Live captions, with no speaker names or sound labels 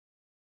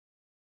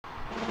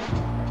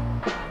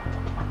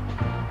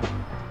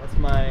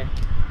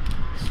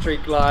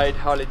Street Glide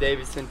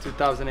Harley-Davidson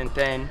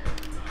 2010,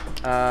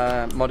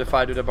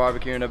 modified with a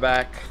barbecue in the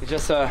back. It's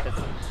just a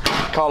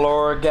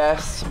color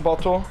gas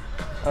bottle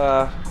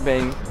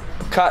being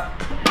cut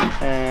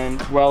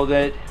and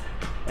welded,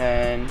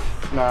 and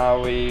now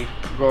we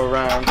go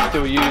around,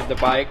 still use the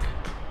bike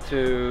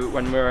to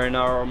when we're in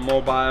our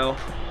mobile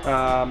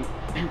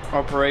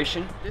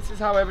operation. This is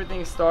how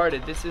everything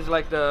started. This is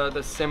like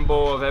the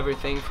symbol of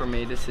everything for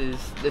me.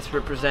 This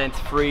represents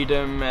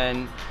freedom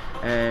and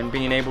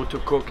being able to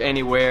cook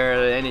anywhere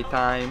at any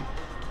time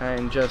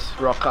and just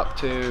rock up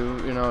to,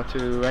 you know,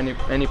 to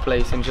any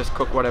place and just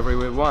cook whatever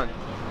we want.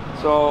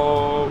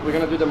 So we're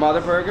gonna do the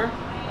Mother Burger.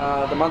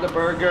 The Mother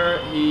Burger,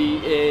 he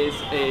is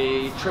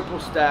a triple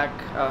stack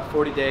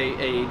 40-day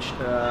aged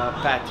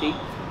patty.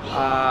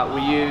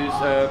 We use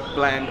a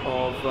blend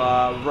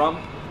of rump,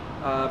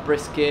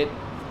 brisket,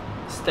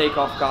 steak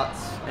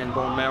offcuts, and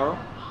bone marrow.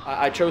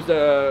 I chose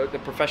the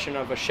profession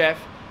of a chef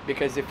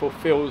because it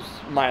fulfills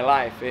my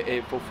life,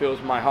 it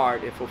fulfills my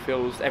heart, it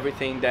fulfills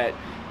everything that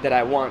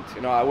I want.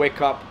 You know, I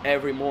wake up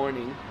every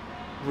morning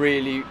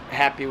really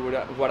happy with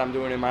what I'm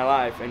doing in my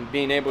life, and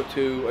being able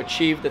to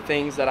achieve the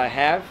things that I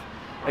have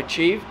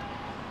achieved,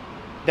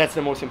 that's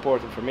the most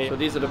important for me. So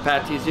these are the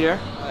patties here,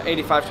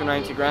 85 to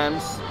 90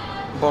 grams,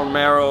 bone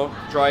marrow,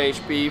 dry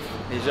aged beef.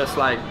 It's just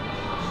like,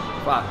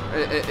 wow,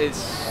 it's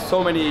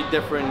so many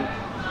different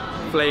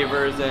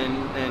flavors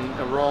and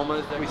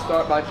aromas. We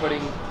start by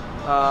putting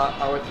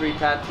our 3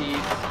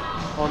 patties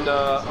on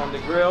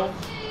the grill.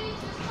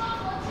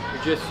 We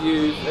just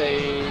use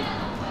a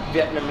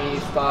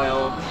Vietnamese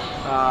style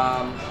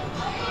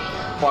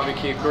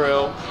barbecue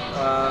grill,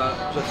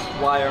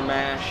 just wire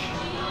mash.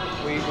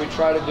 We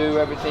try to do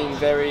everything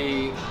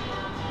very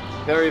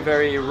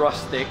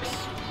rustic.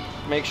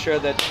 Make sure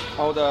that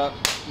all the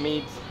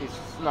meat is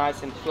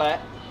nice and flat,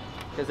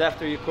 because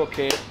after you cook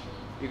it,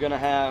 you're gonna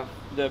have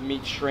the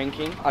meat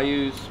shrinking. I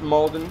use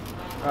Malden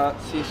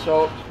sea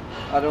salt.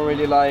 I don't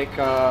really like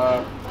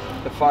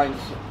the fine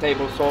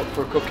table salt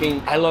for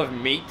cooking. I love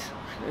meat.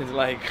 It's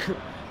like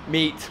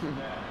meat,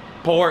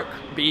 pork,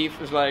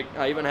 beef. It's like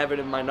I even have it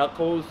in my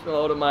knuckles.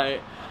 All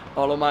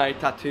of my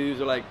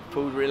tattoos are like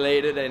food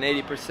related, and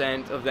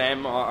 80% of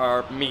them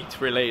are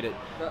meat related.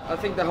 I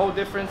think the whole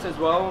difference as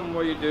well in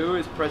what you do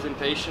is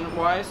presentation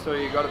wise, so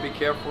you got to be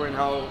careful in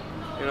how,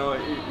 you know,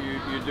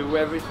 you do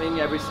everything,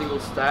 every single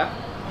step.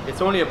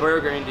 It's only a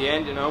burger in the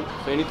end, you know,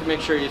 so you need to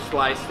make sure you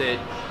slice it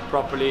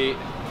properly.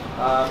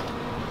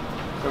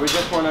 So we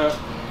just want to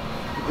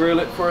grill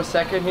it for a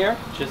second here,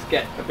 just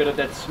get a bit of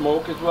that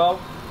smoke as well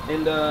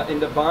in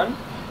the bun,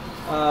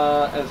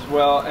 as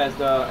well as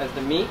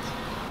the meat.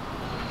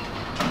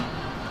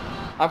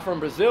 I'm from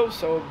Brazil,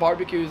 so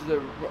barbecue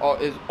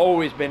is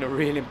always been a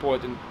really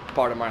important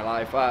part of my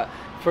life.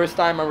 First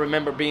time I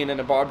remember being in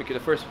a barbecue, the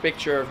first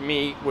picture of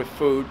me with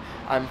food,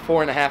 I'm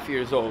 4.5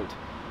 years old,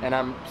 and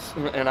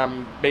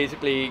I'm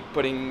basically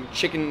putting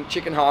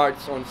chicken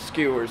hearts on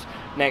skewers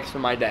next to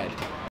my dad.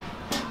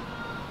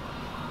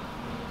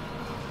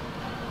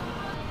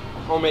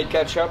 Homemade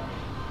ketchup.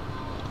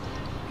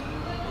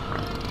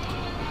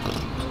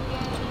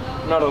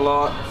 Not a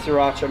lot.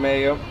 Sriracha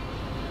mayo.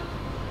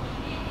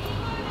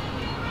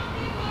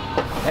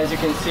 As you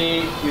can see,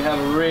 we have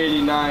a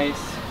really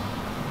nice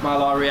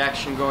Maillard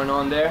reaction going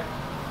on there.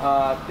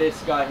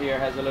 This guy here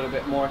has a little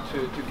bit more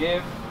to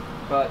give,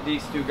 but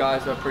these two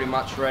guys are pretty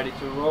much ready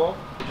to roll.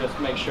 Just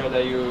make sure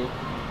that you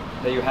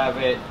have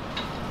it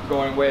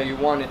going where you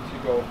want it to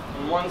go.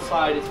 On one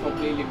side is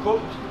completely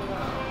cooked,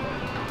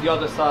 the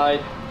other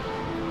side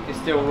is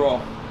still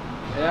raw.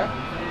 Yeah,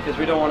 because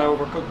we don't want to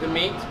overcook the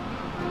meat.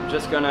 I'm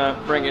just gonna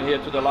bring it here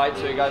to the light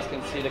so you guys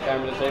can see the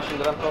caramelization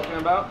that I'm talking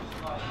about.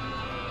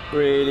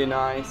 Really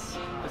nice.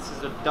 This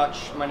is a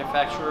Dutch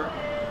manufacturer.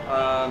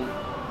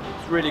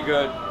 It's really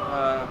good,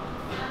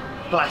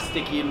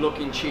 plasticky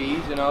looking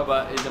cheese, you know,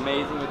 but it's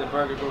amazing with the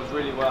burger, goes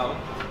really well.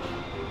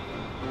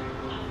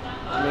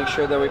 Make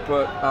sure that we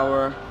put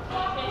our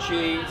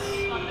cheese,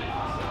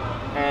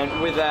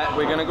 and with that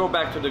we're gonna go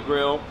back to the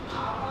grill.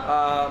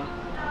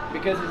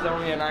 Because it's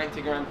only a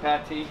 90-gram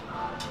patty,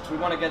 we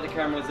want to get the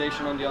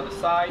caramelization on the other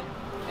side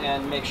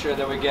and make sure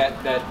that we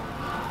get that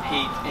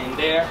heat in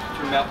there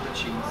to melt the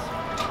cheese.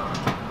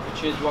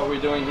 Which is what we're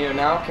doing here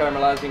now,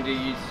 caramelizing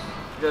these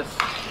just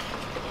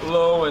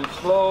low and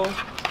slow.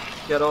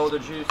 Get all the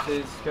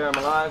juices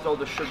caramelized, all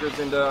the sugars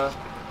in the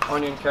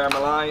onion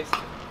caramelized.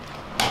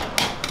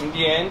 In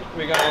the end,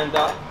 we're gonna end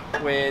up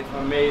with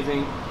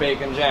amazing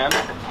bacon jam.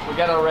 We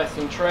got our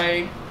resting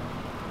tray.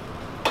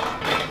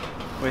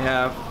 We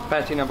have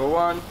patty number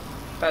 1,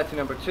 patty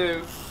number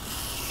 2,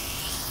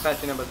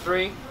 patty number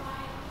 3.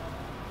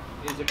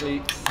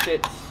 Basically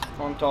sits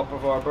on top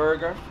of our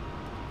burger.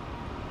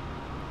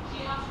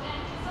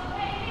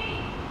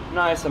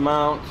 Nice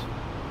amount,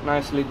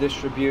 nicely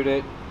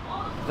distributed.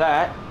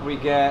 That we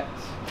get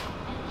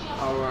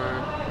our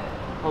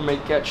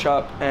homemade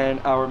ketchup and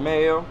our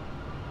mayo,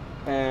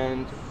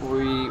 and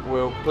we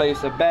will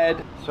place a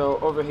bed. So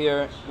over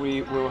here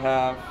we will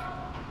have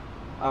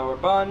our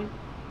bun.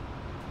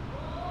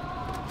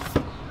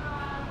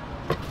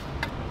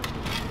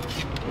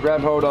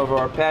 grab hold of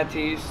our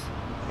patties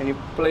and you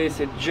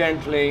place it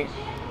gently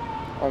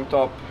on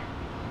top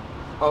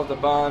of the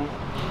bun,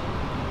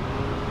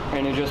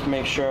 and you just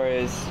make sure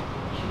it's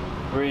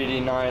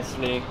really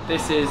nicely.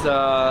 This is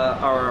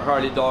our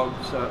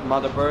Harley-Dogs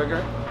mother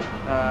burger.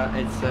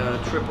 It's a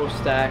triple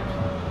stack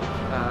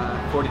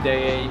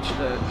 40-day aged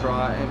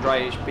dry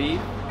aged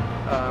beef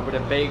with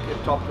a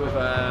bacon topped with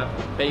a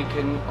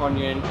bacon,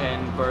 onion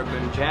and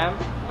bourbon jam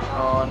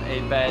on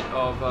a bed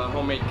of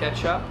homemade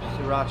ketchup,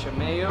 sriracha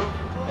mayo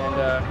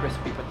and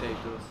crispy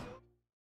potatoes.